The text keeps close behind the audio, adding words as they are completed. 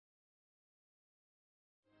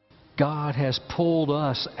God has pulled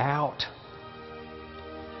us out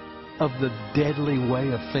of the deadly way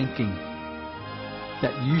of thinking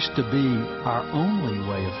that used to be our only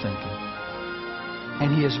way of thinking.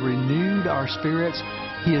 And He has renewed our spirits.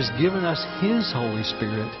 He has given us His Holy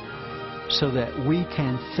Spirit so that we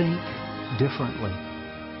can think differently.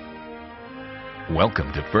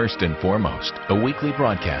 Welcome to First and Foremost, a weekly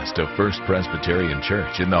broadcast of First Presbyterian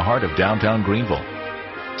Church in the heart of downtown Greenville.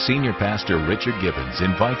 Senior Pastor Richard Gibbons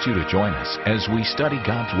invites you to join us as we study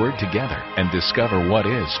God's Word together and discover what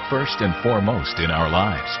is first and foremost in our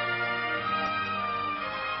lives.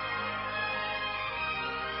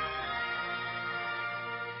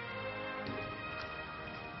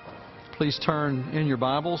 Please turn in your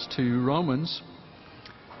Bibles to Romans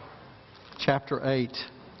chapter 8.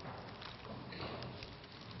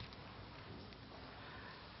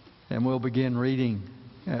 And we'll begin reading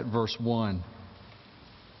at verse 1.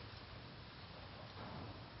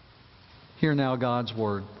 Hear now God's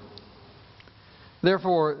Word.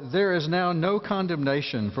 Therefore, there is now no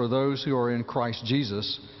condemnation for those who are in Christ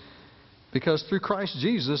Jesus, because through Christ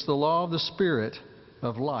Jesus, the law of the Spirit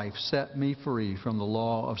of life set me free from the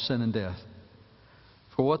law of sin and death.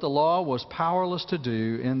 For what the law was powerless to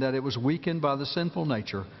do, in that it was weakened by the sinful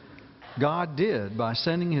nature, God did by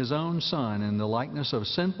sending His own Son in the likeness of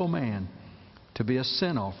sinful man to be a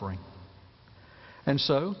sin offering. And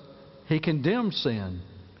so, He condemned sin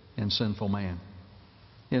in sinful man,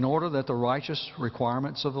 in order that the righteous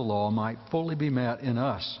requirements of the law might fully be met in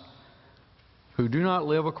us, who do not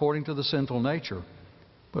live according to the sinful nature,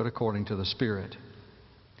 but according to the Spirit.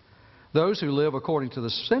 Those who live according to the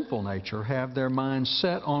sinful nature have their minds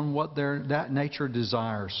set on what that nature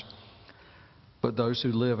desires. But those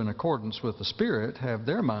who live in accordance with the Spirit have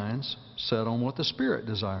their minds set on what the Spirit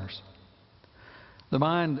desires. The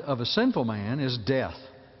mind of a sinful man is death,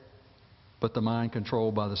 but the mind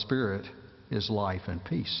controlled by the Spirit is life and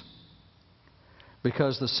peace.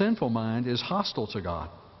 Because the sinful mind is hostile to God.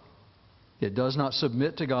 It does not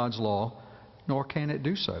submit to God's law, nor can it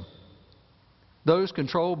do so. Those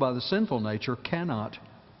controlled by the sinful nature cannot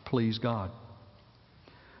please God.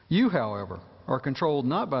 You, however, are controlled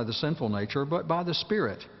not by the sinful nature, but by the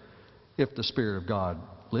Spirit, if the Spirit of God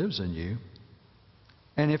lives in you.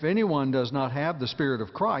 And if anyone does not have the Spirit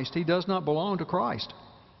of Christ, he does not belong to Christ.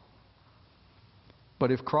 But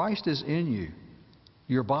if Christ is in you,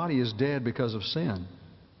 your body is dead because of sin,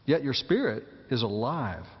 yet your spirit is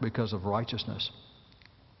alive because of righteousness.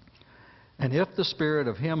 And if the Spirit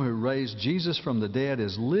of Him who raised Jesus from the dead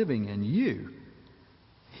is living in you,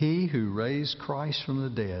 He who raised Christ from the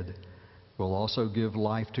dead will also give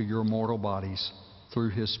life to your mortal bodies through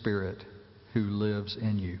His Spirit who lives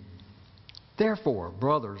in you. Therefore,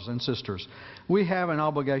 brothers and sisters, we have an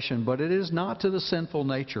obligation, but it is not to the sinful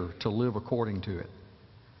nature to live according to it.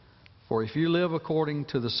 For if you live according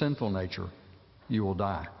to the sinful nature, you will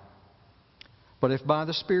die. But if by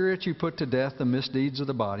the Spirit you put to death the misdeeds of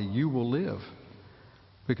the body, you will live.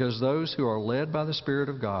 Because those who are led by the Spirit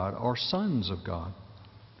of God are sons of God.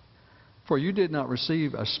 For you did not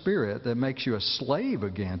receive a spirit that makes you a slave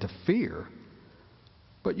again to fear,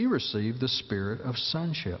 but you received the Spirit of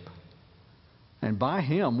sonship. And by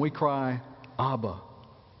Him we cry, Abba,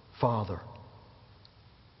 Father.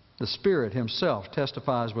 The Spirit Himself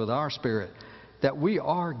testifies with our spirit that we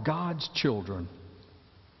are God's children.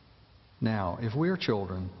 Now, if we are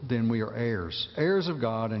children, then we are heirs, heirs of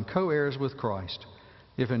God and co-heirs with Christ,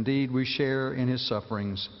 if indeed we share in His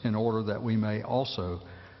sufferings, in order that we may also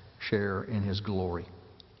share in His glory.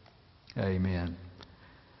 Amen.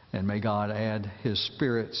 And may God add His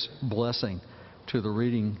Spirit's blessing to the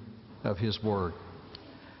reading of His Word.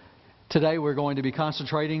 Today we're going to be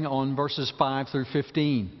concentrating on verses 5 through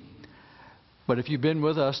 15. But if you've been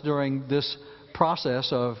with us during this process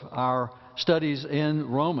of our studies in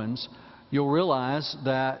Romans, you'll realize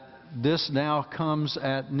that this now comes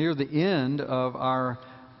at near the end of our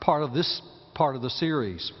part of the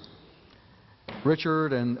series.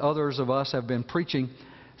 Richard and others of us have been preaching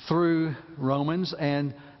through Romans,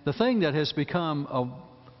 and the thing that has become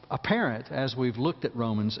apparent as we've looked at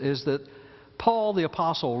Romans is that Paul the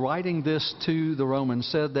Apostle, writing this to the Romans,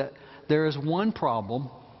 said that there is one problem,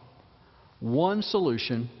 one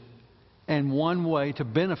solution, and one way to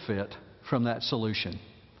benefit from that solution.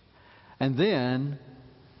 And then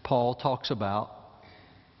Paul talks about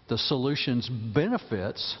the solution's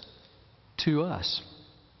benefits to us.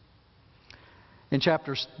 In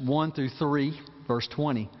chapters 1 through 3, verse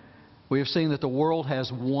 20, we have seen that the world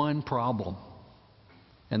has one problem,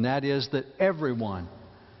 and that is that everyone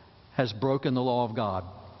has broken the law of God,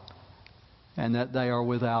 and that they are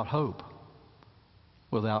without hope,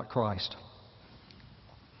 without Christ.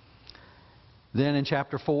 Then in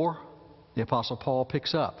chapter 4, the Apostle Paul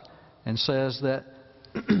picks up and says that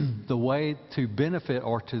the way to benefit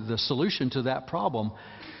or to the solution to that problem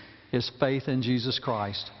is faith in Jesus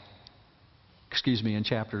Christ. In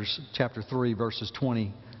chapter 3, verses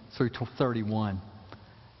 20 through 31.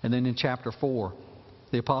 And then in chapter 4,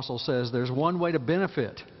 the apostle says there's one way to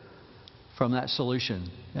benefit from that solution,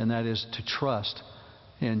 and that is to trust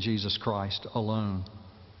in Jesus Christ alone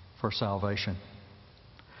for salvation.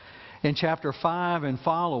 In chapter 5 and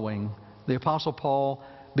following, the apostle Paul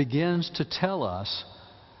begins to tell us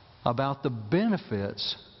about the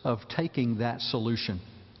benefits of taking that solution.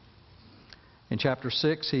 In chapter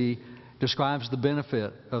 6, he describes the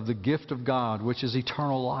benefit of the gift of God, which is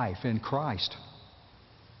eternal life in Christ.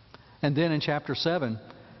 And then in chapter 7,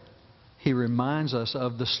 he reminds us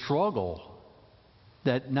of the struggle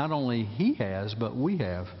that not only he has, but we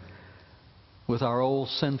have with our old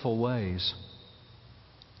sinful ways.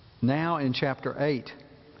 Now in chapter 8,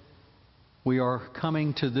 we are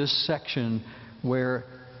coming to this section where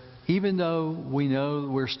even though we know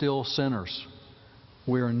we're still sinners,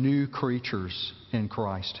 we are new creatures in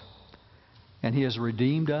Christ. And He has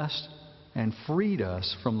redeemed us and freed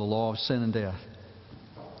us from the law of sin and death.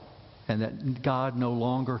 And that God no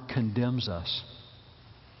longer condemns us.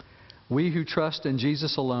 We who trust in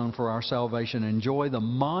Jesus alone for our salvation enjoy the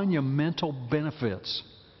monumental benefits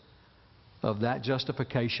of that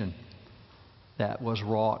justification that was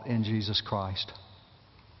wrought in Jesus Christ.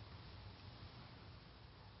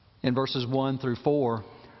 In verses 1 through 4,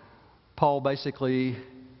 Paul basically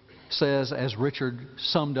says, as Richard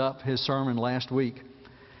summed up his sermon last week,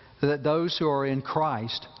 that those who are in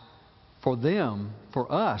Christ, for them,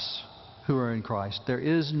 for us who are in Christ, there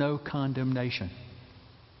is no condemnation.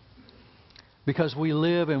 Because we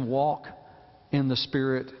live and walk in the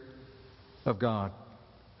Spirit of God,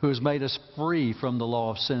 who has made us free from the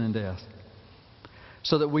law of sin and death,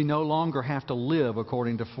 so that we no longer have to live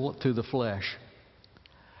according to the flesh.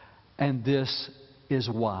 And this is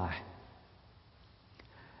why.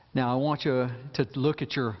 Now, I want you to look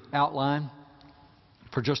at your outline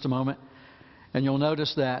for just a moment, and you'll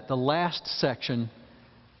notice that the last section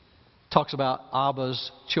talks about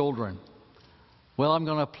Abba's children. Well, I'm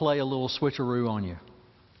going to play a little switcheroo on you.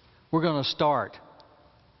 We're going to start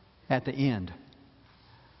at the end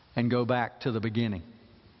and go back to the beginning.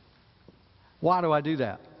 Why do I do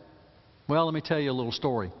that? Well, let me tell you a little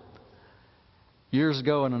story. Years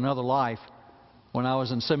ago in another life, when I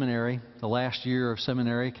was in seminary, the last year of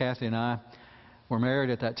seminary, Kathy and I were married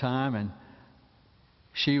at that time, and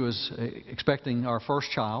she was expecting our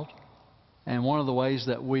first child. And one of the ways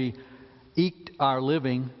that we eked our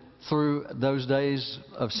living through those days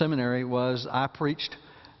of seminary was I preached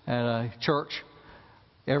at a church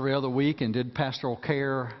every other week and did pastoral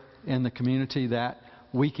care in the community that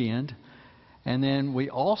weekend. And then we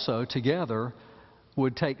also together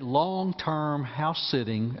would take long-term house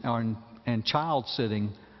sitting and child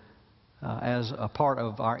sitting as a part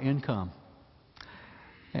of our income.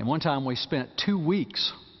 And one time we spent 2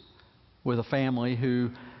 weeks with a family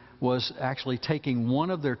who was actually taking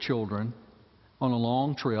one of their children on a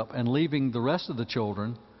long trip and leaving the rest of the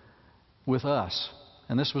children with us.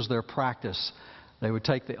 And this was their practice. They would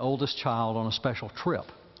take the oldest child on a special trip.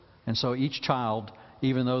 And so each child,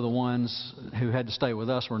 even though the ones who had to stay with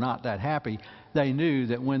us were not that happy, they knew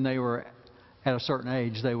that when they were at a certain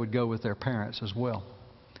age, they would go with their parents as well.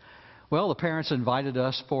 Well, the parents invited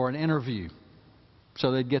us for an interview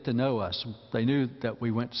so they'd get to know us. They knew that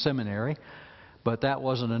we went to seminary, but that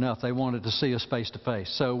wasn't enough. They wanted to see us face to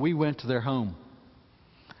face. So we went to their home.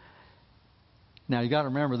 Now, you got to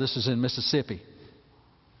remember, this is in Mississippi,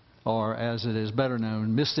 or as it is better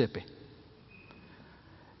known, Mississippi.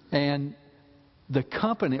 And the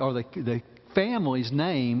company, or the family's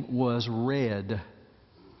name was Redd,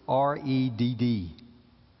 R-E-D-D.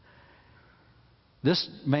 This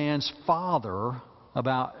man's father,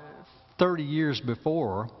 about 30 years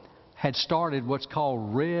before, had started what's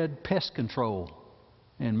called Redd Pest Control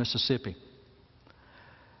in Mississippi.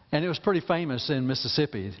 And it was pretty famous in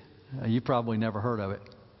Mississippi. You probably never heard of it.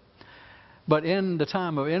 But in the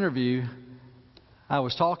time of interview, I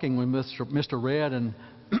was talking with Mr. Redd, and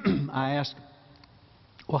I asked,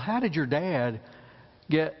 well, how did your dad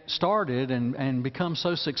get started and become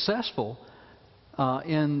so successful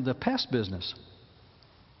in the pest business?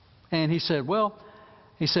 And he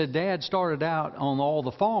said, Dad started out on all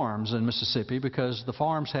the farms in Mississippi because the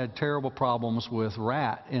farms had terrible problems with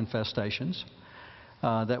rat infestations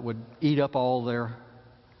that would eat up all their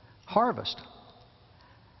harvest.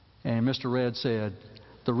 And Mr. Redd said,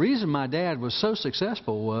 the reason my dad was so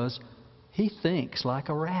successful was he thinks like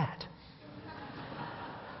a rat.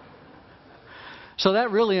 So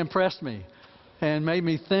that really impressed me and made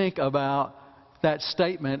me think about that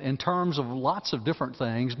statement in terms of lots of different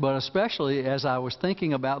things, but especially as I was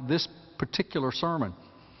thinking about this particular sermon.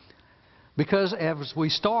 Because as we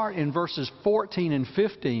start in verses 14 and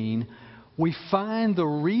 15, we find the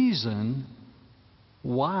reason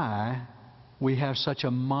why we have such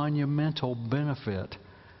a monumental benefit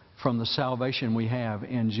from the salvation we have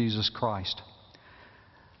in Jesus Christ.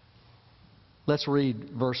 Let's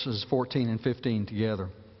read verses 14 and 15 together.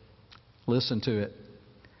 Listen to it.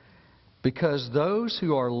 Because those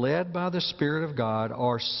who are led by the Spirit of God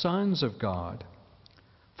are sons of God.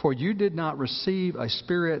 For you did not receive a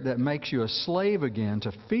spirit that makes you a slave again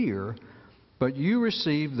to fear, but you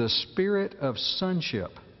received the Spirit of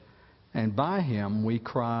sonship, and by Him we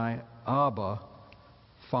cry, Abba,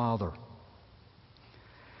 Father.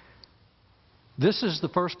 This is the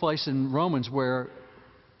first place in Romans where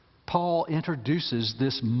Paul introduces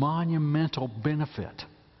this monumental benefit,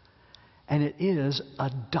 and it is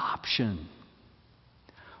adoption.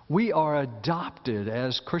 We are adopted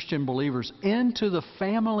as Christian believers into the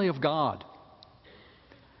family of God.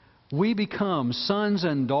 We become sons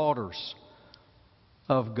and daughters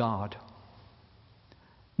of God.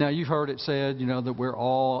 Now, you've heard it said,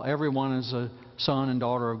 that everyone is a son and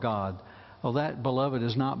daughter of God. Well, that, beloved,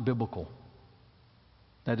 is not biblical.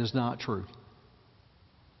 That is not true.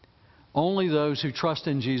 Only those who trust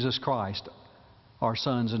in Jesus Christ are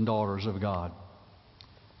sons and daughters of God.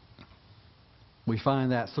 We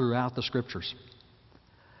find that throughout the Scriptures.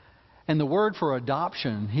 And the word for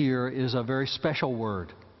adoption here is a very special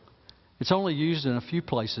word. It's only used in a few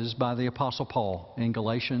places by the Apostle Paul, in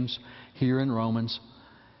Galatians, here in Romans,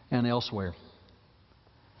 and elsewhere.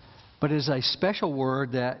 But it is a special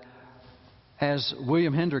word that, as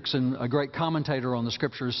William Hendrickson, a great commentator on the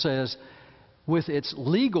Scriptures, says, with its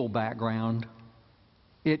legal background,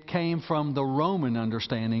 it came from the Roman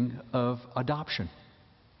understanding of adoption.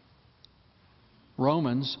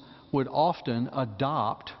 Romans would often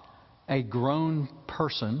adopt a grown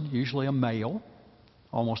person, usually a male,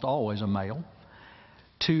 almost always a male,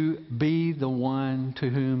 to be the one to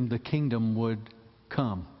whom the kingdom would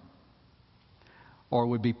come or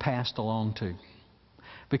would be passed along to.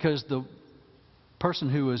 Because the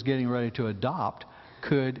person who was getting ready to adopt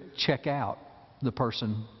could check out the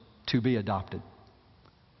person to be adopted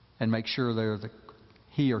and make sure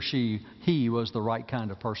he was the right kind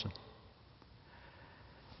of person.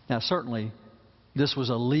 Now, certainly, this was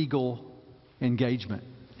a legal engagement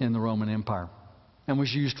in the Roman Empire and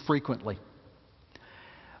was used frequently.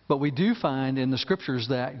 But we do find in the Scriptures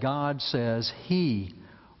that God says He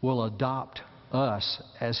will adopt us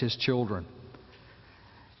as His children.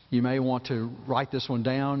 You may want to write this one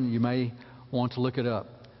down. You may want to look it up.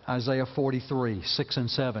 Isaiah 43, 6 and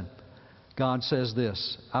 7. God says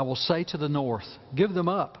this, I will say to the north, give them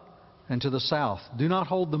up, and to the south, do not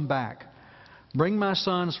hold them back. Bring my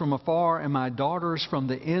sons from afar and my daughters from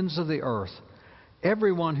the ends of the earth.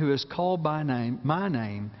 Everyone who is called by name, my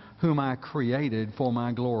name, whom I created for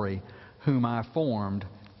my glory, whom I formed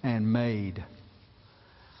and made.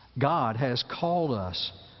 God has called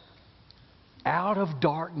us out of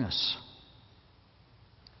darkness,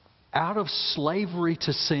 out of slavery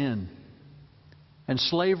to sin and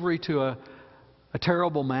slavery to a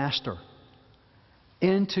terrible master,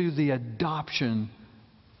 into the adoption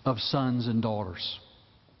of sons and daughters.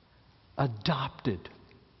 Adopted.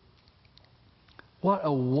 What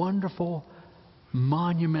a wonderful,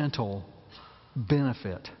 monumental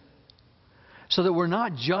benefit. So that we're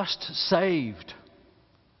not just saved.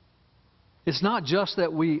 It's not just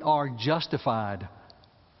that we are justified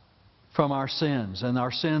from our sins and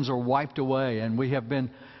our sins are wiped away and we have been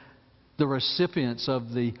the recipients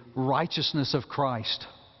of the righteousness of Christ.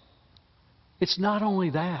 It's not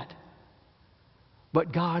only that,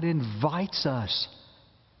 but God invites us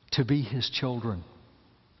to be His children,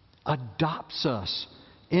 adopts us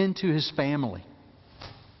into His family.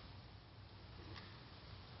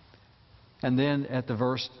 And then at the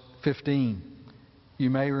verse 15, you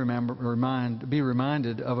may be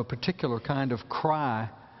reminded of a particular kind of cry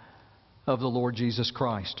of the Lord Jesus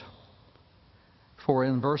Christ. For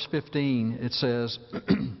in verse 15 it says,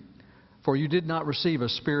 For you did not receive a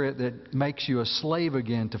spirit that makes you a slave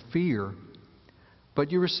again to fear,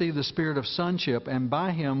 but you received the Spirit of sonship, and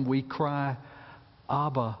by Him we cry,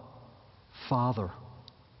 Abba, Father.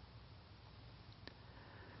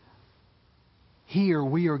 Here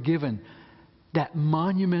we are given that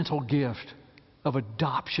monumental gift of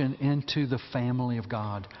adoption into the family of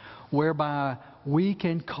God, whereby we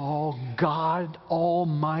can call God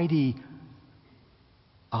Almighty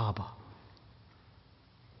Abba,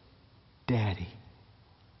 Daddy.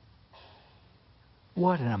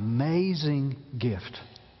 What an amazing gift.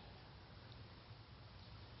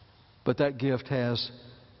 But that gift has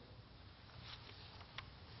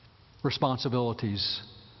responsibilities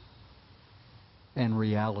and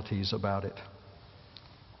realities about it.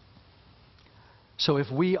 So if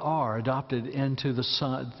we are adopted into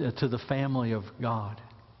the family of God,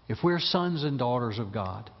 if we're sons and daughters of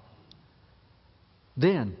God,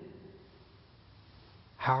 then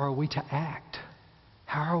how are we to act?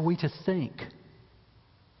 How are we to think?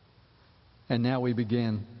 And now we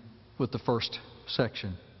begin with the first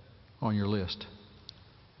section on your list.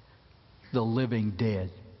 The living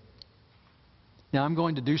dead. Now I'm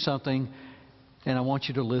going to do something, and I want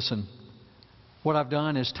you to listen. What I've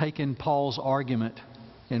done is taken Paul's argument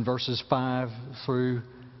in verses 5 through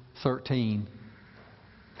 13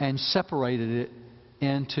 and separated it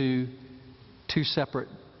into two separate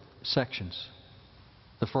sections.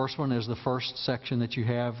 The first one is the first section that you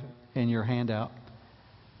have in your handout,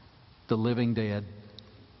 the living dead.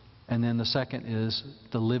 And then the second is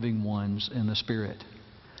the living ones in the Spirit.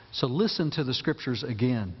 So listen to the Scriptures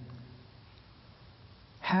again.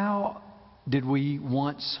 How did we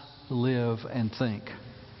once live and think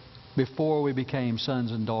before we became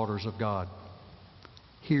sons and daughters of God?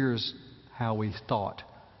 Here's how we thought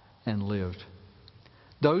and lived.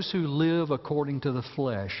 Those who live according to the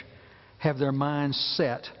flesh have their minds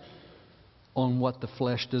set on what the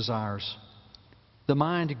flesh desires. The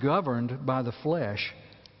mind governed by the flesh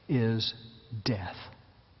is death.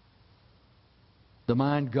 The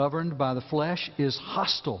mind governed by the flesh is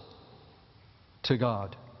hostile to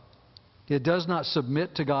God. It does not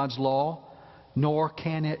submit to God's law, nor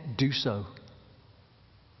can it do so.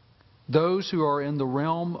 Those who are in the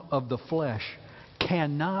realm of the flesh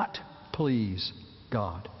cannot please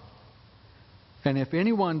God. And if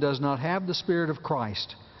anyone does not have the Spirit of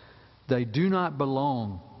Christ, they do not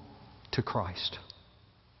belong to Christ.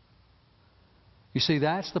 You see,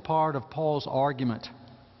 that's the part of Paul's argument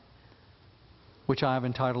which I have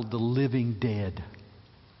entitled The Living Dead.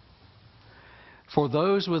 For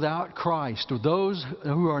those without Christ, or those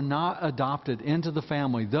who are not adopted into the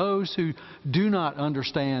family, those who do not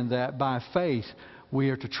understand that by faith we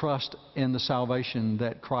are to trust in the salvation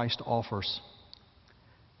that Christ offers,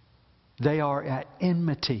 they are at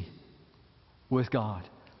enmity with God.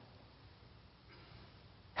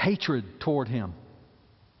 Hatred toward Him.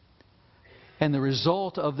 And the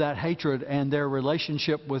result of that hatred and their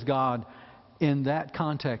relationship with God in that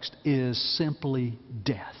context is simply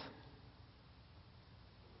death.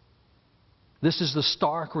 This is the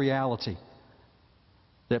stark reality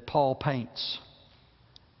that Paul paints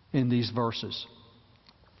in these verses.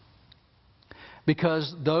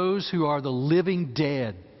 Because those who are the living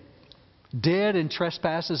dead, dead in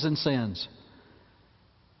trespasses and sins,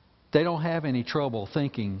 they don't have any trouble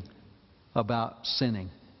thinking about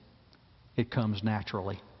sinning. It comes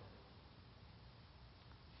naturally.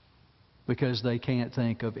 Because they can't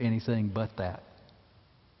think of anything but that.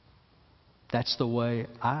 That's the way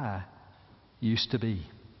I used to be.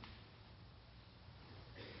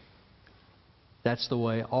 That's the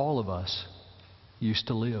way all of us used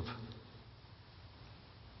to live.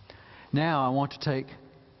 Now I want to take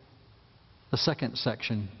the second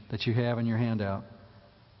section that you have in your handout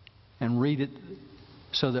and read it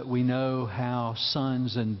so that we know how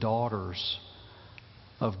sons and daughters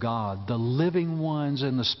of God, the living ones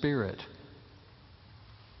in the Spirit,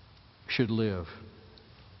 should live.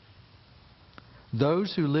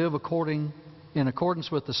 Those who live in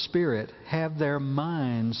accordance with the Spirit have their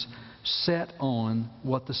minds set on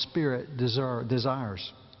what the Spirit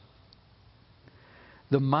desires.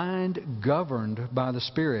 The mind governed by the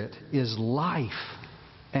Spirit is life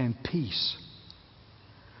and peace.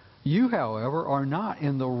 You, however, are not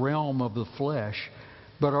in the realm of the flesh,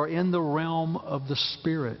 but are in the realm of the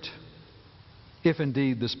Spirit, if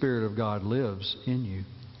indeed the Spirit of God lives in you.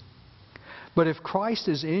 But if Christ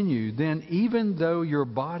is in you, then even though your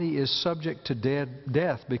body is subject to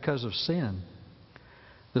death because of sin,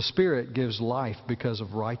 the Spirit gives life because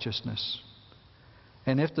of righteousness.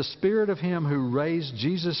 And if the Spirit of Him who raised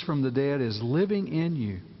Jesus from the dead is living in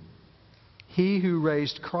you, He who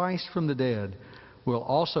raised Christ from the dead will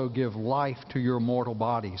also give life to your mortal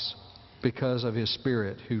bodies because of His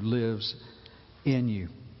Spirit who lives in you.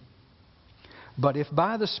 But if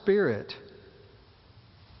by the Spirit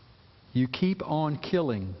you keep on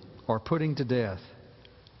killing or putting to death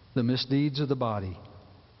the misdeeds of the body,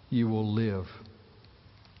 you will live.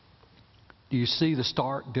 Do you see the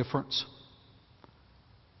stark difference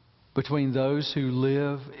between those who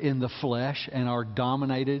live in the flesh and are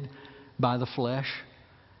dominated by the flesh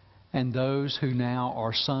and those who now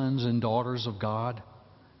are sons and daughters of God?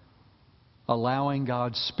 allowing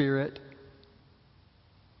God's Spirit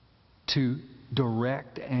to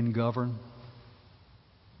direct and govern?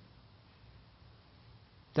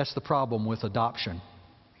 That's the problem with adoption.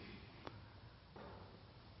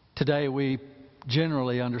 Today we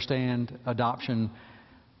generally understand adoption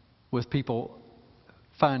with people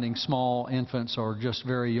finding small infants or just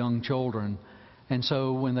very young children. And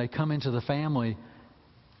so when they come into the family,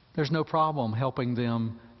 there's no problem helping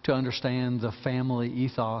them to understand the family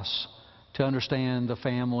ethos, to understand the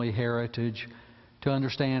family heritage, to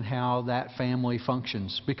understand how that family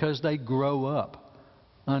functions, because they grow up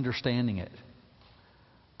understanding it.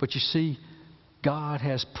 But you see, God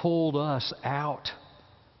has pulled us out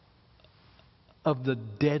of the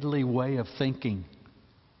deadly way of thinking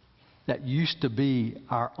that used to be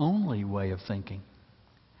our only way of thinking.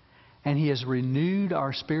 And He has renewed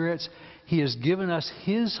our spirits. He has given us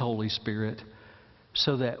His Holy Spirit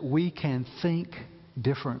so that we can think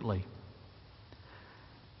differently.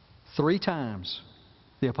 3 times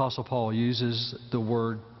the Apostle Paul uses the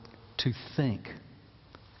word to think.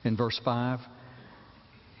 In verse 5,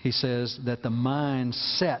 he says that the mind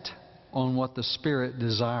set on what the Spirit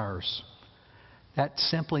desires. That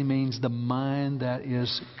simply means the mind that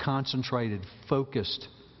is concentrated, focused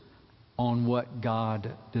on what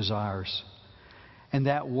God desires. And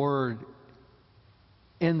that word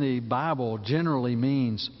in the Bible generally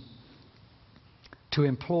means to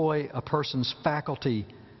employ a person's faculty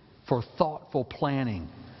for thoughtful planning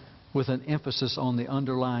with an emphasis on the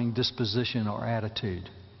underlying disposition or attitude.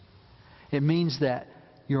 It means that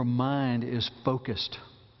your mind is focused.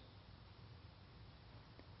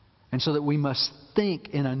 And so that we must think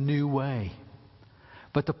in a new way.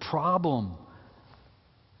 But the problem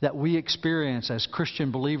that we experience as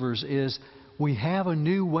Christian believers is we have a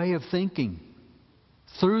new way of thinking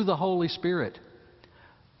through the Holy Spirit,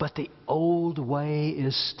 but the old way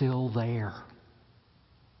is still there.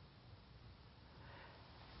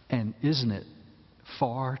 And isn't it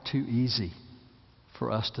far too easy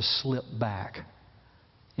for us to slip back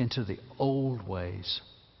into the old ways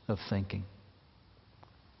of thinking,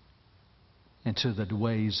 into the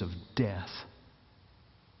ways of death?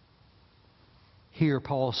 Here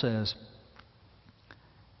Paul says,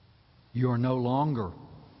 you're no longer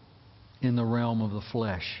in the realm of the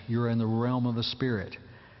flesh. You're in the realm of the Spirit.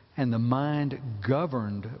 And the mind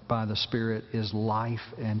governed by the Spirit is life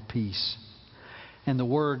and peace. And the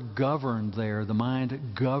word governed there, the mind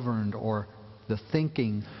governed or the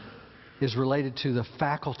thinking, is related to the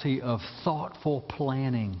faculty of thoughtful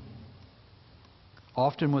planning,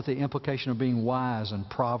 often with the implication of being wise and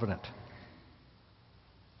provident.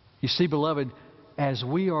 You see, beloved, as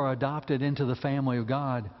we are adopted into the family of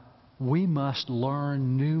God, we must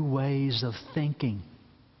learn new ways of thinking.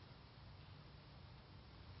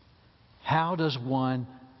 How does one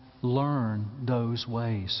learn those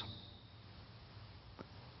ways?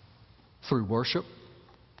 Through worship,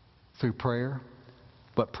 through prayer,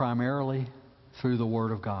 but primarily through the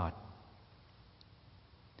Word of God.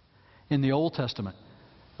 In the Old Testament,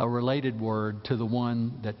 a related word to the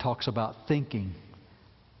one that talks about thinking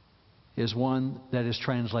is one that is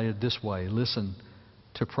translated this way. Listen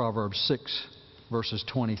to Proverbs 6, verses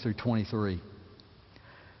 20 through 23.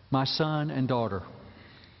 My son and daughter,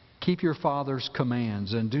 keep your father's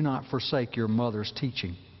commands and do not forsake your mother's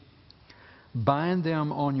teaching. Bind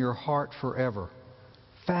them on your heart forever.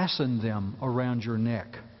 Fasten them around your neck.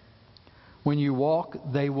 When you walk,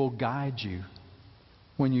 they will guide you.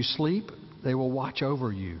 When you sleep, they will watch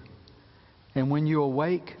over you. And when you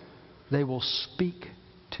awake, they will speak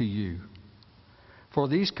to you. For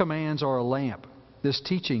these commands are a lamp. This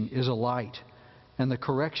teaching is a light. And the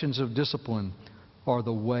corrections of discipline are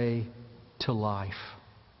the way to life.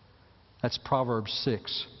 That's Proverbs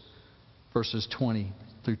 6, verses 20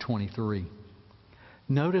 through 23.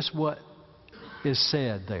 Notice what is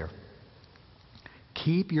said there.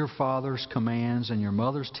 Keep your father's commands and your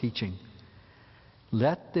mother's teaching.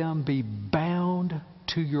 Let them be bound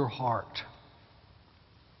to your heart.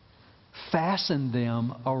 Fasten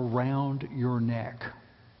them around your neck.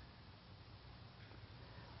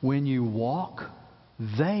 When you walk,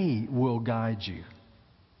 they will guide you.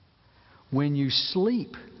 When you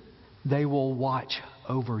sleep, they will watch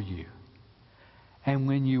over you. And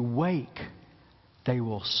when you wake, they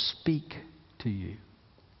will speak to you.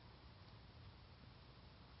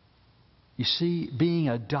 You see, being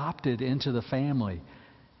adopted into the family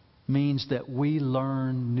means that we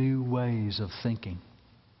learn new ways of thinking.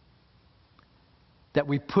 That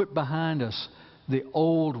we put behind us the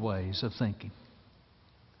old ways of thinking.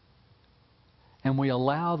 And we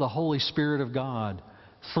allow the Holy Spirit of God,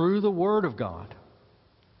 through the Word of God,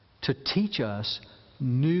 to teach us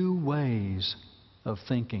new ways of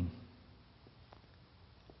thinking,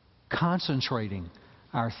 concentrating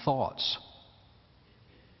our thoughts.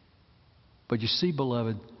 But you see,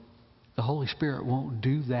 beloved, the Holy Spirit won't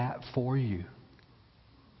do that for you.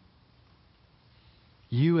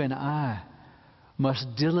 You and I must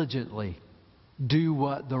diligently do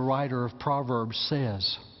what the writer of Proverbs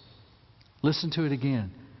says. Listen to it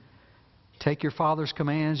again. Take your father's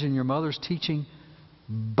commands and your mother's teaching,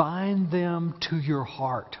 bind them to your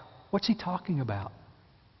heart. What's he talking about?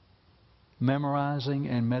 Memorizing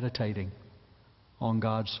and meditating on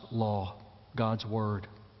God's law, God's Word.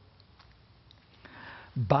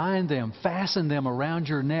 Bind them, fasten them around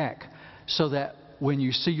your neck so that when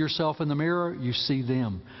you see yourself in the mirror, you see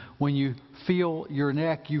them. When you feel your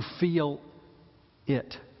neck, you feel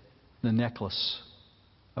it, the necklace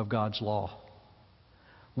of God's law.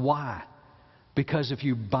 Why? Because if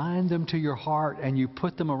you bind them to your heart and you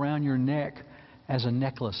put them around your neck as a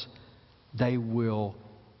necklace, they will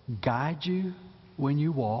guide you when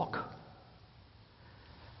you walk,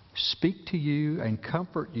 speak to you and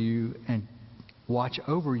comfort you and watch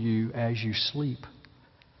over you as you sleep.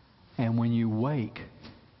 And when you wake,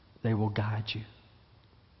 they will guide you.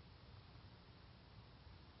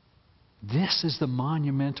 This is the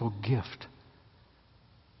monumental gift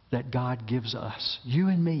that God gives us, you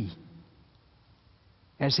and me,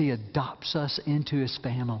 as He adopts us into His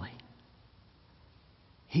family.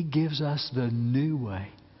 He gives us the new way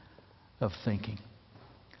of thinking.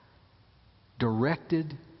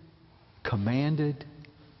 Directed, commanded,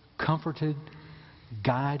 comforted,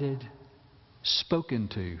 guided, spoken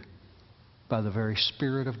to by the very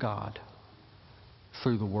Spirit of God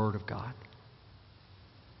through the Word of God.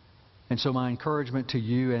 And so my encouragement to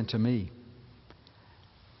you and to me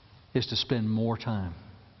is to spend more time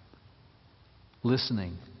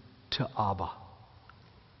listening to Abba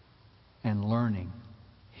and learning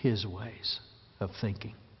His ways of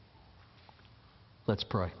thinking. Let's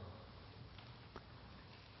pray.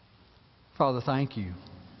 Father, thank you.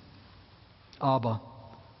 Abba,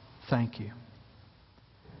 thank you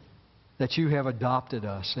that you have adopted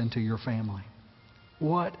us into your family.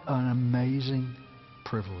 What an amazing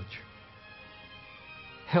privilege.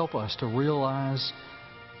 Help us to realize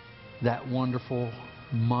that wonderful,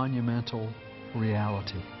 monumental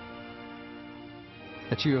reality.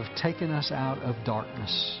 That you have taken us out of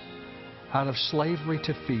darkness, out of slavery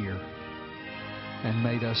to fear, and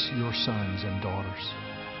made us your sons and daughters.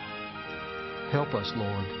 Help us,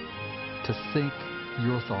 Lord, to think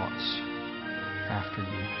your thoughts after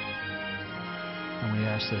you. And we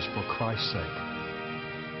ask this for Christ's sake.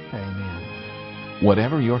 Amen.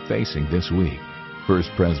 Whatever you're facing this week,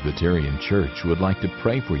 First Presbyterian Church would like to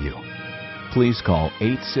pray for you. Please call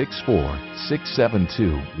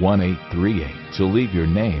 864-672-1838 to leave your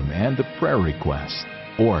name and a prayer request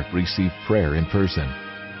or receive prayer in person.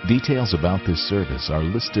 Details about this service are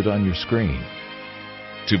listed on your screen.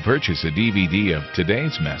 To purchase a DVD of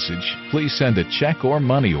today's message, please send a check or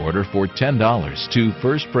money order for $10 to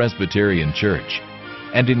First Presbyterian Church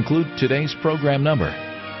and include today's program number.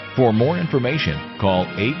 For more information, call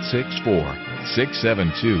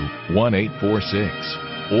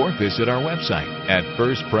 864-672-1846 or visit our website at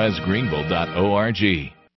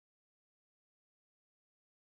firstpresgreenville.org.